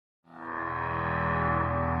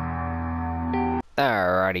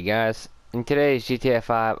Alrighty guys, in today's GTA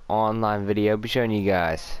 5 online video, I'll be showing you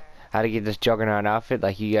guys how to get this Juggernaut outfit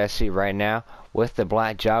like you guys see right now with the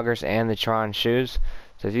black joggers and the Tron shoes.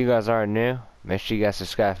 So if you guys are new, make sure you guys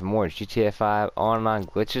subscribe for more GTA 5 online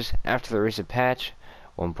glitches after the recent patch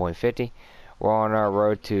 1.50. We're on our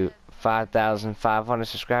road to 5,500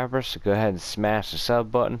 subscribers, so go ahead and smash the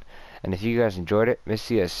sub button. And if you guys enjoyed it, make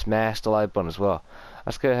sure you guys smash the like button as well.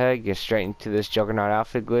 Let's go ahead and get straight into this Juggernaut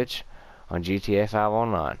outfit glitch on GTA 5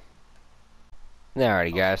 Online.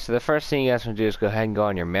 Alrighty guys, so the first thing you guys want to do is go ahead and go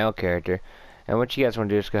on your male character, and what you guys want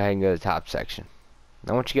to do is go ahead and go to the top section.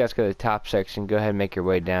 Now once you guys go to the top section, go ahead and make your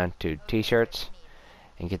way down to t-shirts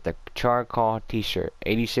and get the charcoal t-shirt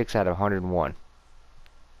 86 out of 101.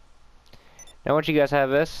 Now once you guys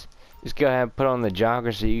have this, just go ahead and put on the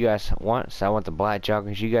joggers that you guys want. So I want the black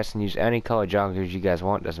joggers. You guys can use any color joggers you guys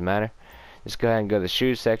want, doesn't matter. Just go ahead and go to the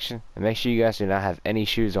shoes section and make sure you guys do not have any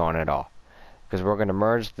shoes on at all, because we're going to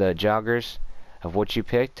merge the joggers of what you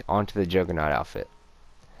picked onto the Juggernaut outfit.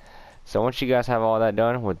 So once you guys have all that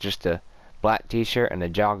done with just the black t-shirt and the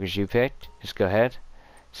joggers you picked, just go ahead,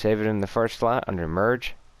 save it in the first slot under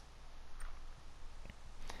merge.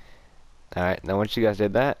 Alright, now once you guys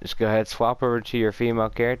did that, just go ahead, swap over to your female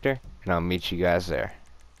character, and I'll meet you guys there.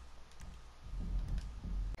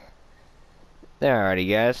 Alrighty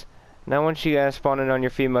guys, now once you guys spawn in on your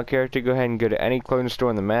female character, go ahead and go to any clothing store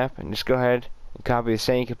on the map, and just go ahead and copy the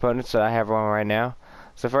same components that I have on right now.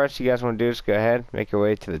 So first you guys want to do is go ahead, make your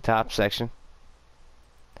way to the top section.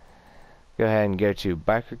 Go ahead and go to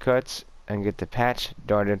biker cuts and get the patch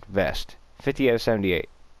darted vest 50 out of 78.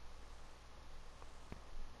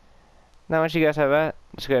 Now once you guys have that,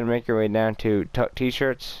 just go ahead and make your way down to tuck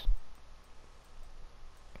t-shirts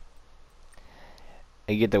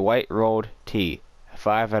and get the white rolled tee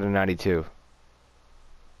 5 out of 92.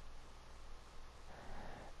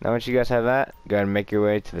 Now once you guys have that, go ahead and make your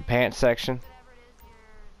way to the pants section.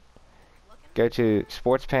 Go to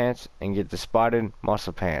sports pants and get the spotted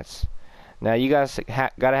muscle pants. Now you guys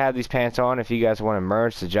gotta have these pants on if you guys want to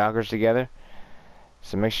merge the joggers together.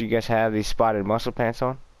 So make sure you guys have these spotted muscle pants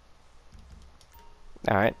on.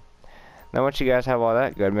 Alright. Now once you guys have all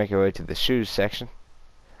that, go ahead and make your way to the shoes section.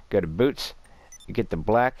 Go to boots. You get the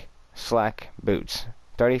black slack boots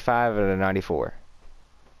 35 out of 94.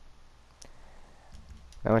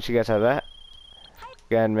 Now once you guys have that,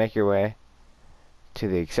 go ahead and make your way to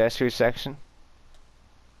the accessories section.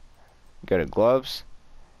 Go to gloves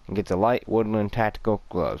and get the light woodland tactical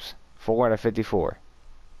gloves 4 out of 54.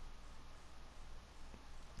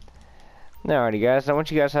 Alrighty guys, now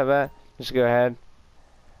once you guys have that, just go ahead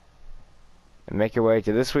and make your way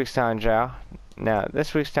to this week's time trial. Now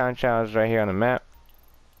this week's time trial is right here on the map,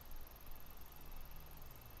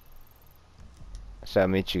 so I'll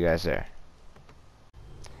meet you guys there.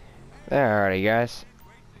 Alrighty guys,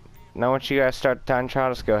 now once you guys start the time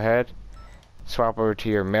trial, just go ahead, swap over to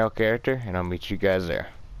your male character, and I'll meet you guys there.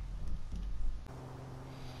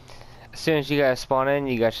 As soon as you guys spawn in,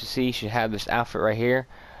 you guys should see you should have this outfit right here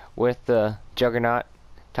with the Juggernaut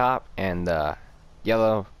top and the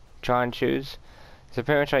yellow Tron shoes. So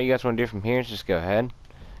pretty much all you guys want to do from here is just go ahead,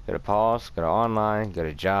 go to pause, go to online, go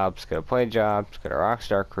to jobs, go to play jobs, go to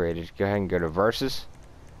Rockstar Created, go ahead and go to versus,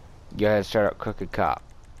 go ahead and start up Crooked Cop.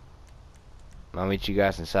 I'll meet you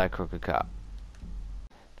guys inside Crooked Cop.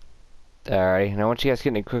 Alright, now once you guys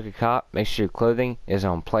get into Crooked Cop, make sure your clothing is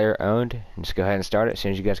on player owned, and just go ahead and start it as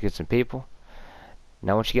soon as you guys get some people.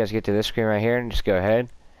 Now once you guys get to this screen right here, just go ahead,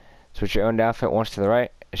 switch your owned outfit once to the right.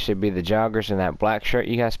 It should be the joggers and that black shirt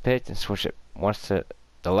you guys picked, and switch it once to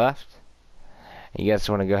the left. And you guys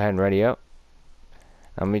want to go ahead and ready up.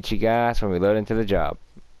 I'll meet you guys when we load into the job.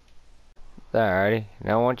 Alrighty,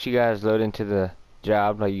 now once you guys load into the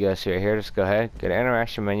job like you guys see right here, just go ahead, go to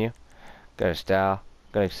interaction menu, go to style,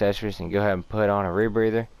 go to accessories, and go ahead and put on a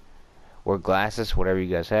rebreather or glasses, whatever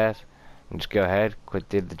you guys have, and just go ahead, quit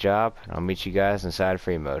did the job, and I'll meet you guys inside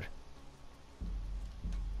free mode.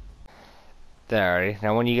 Alrighty,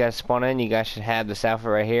 now when you guys spawn in, you guys should have this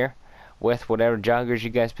outfit right here with whatever joggers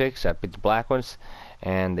you guys pick. So I picked the black ones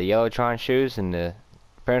and the yellow Tron shoes and the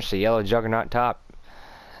apparently the yellow Juggernaut top.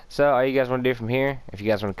 So all you guys want to do from here, if you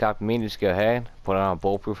guys want to copy me, just go ahead, put on a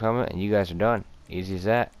bulletproof helmet, and you guys are done. Easy as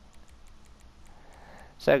that.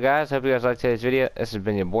 So guys, hope you guys liked today's video. This has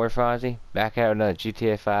been your boy Frozzy, back out with another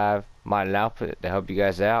GTA 5 modded outfit to help you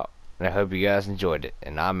guys out, and I hope you guys enjoyed it.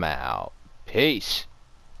 And I'm out. Peace.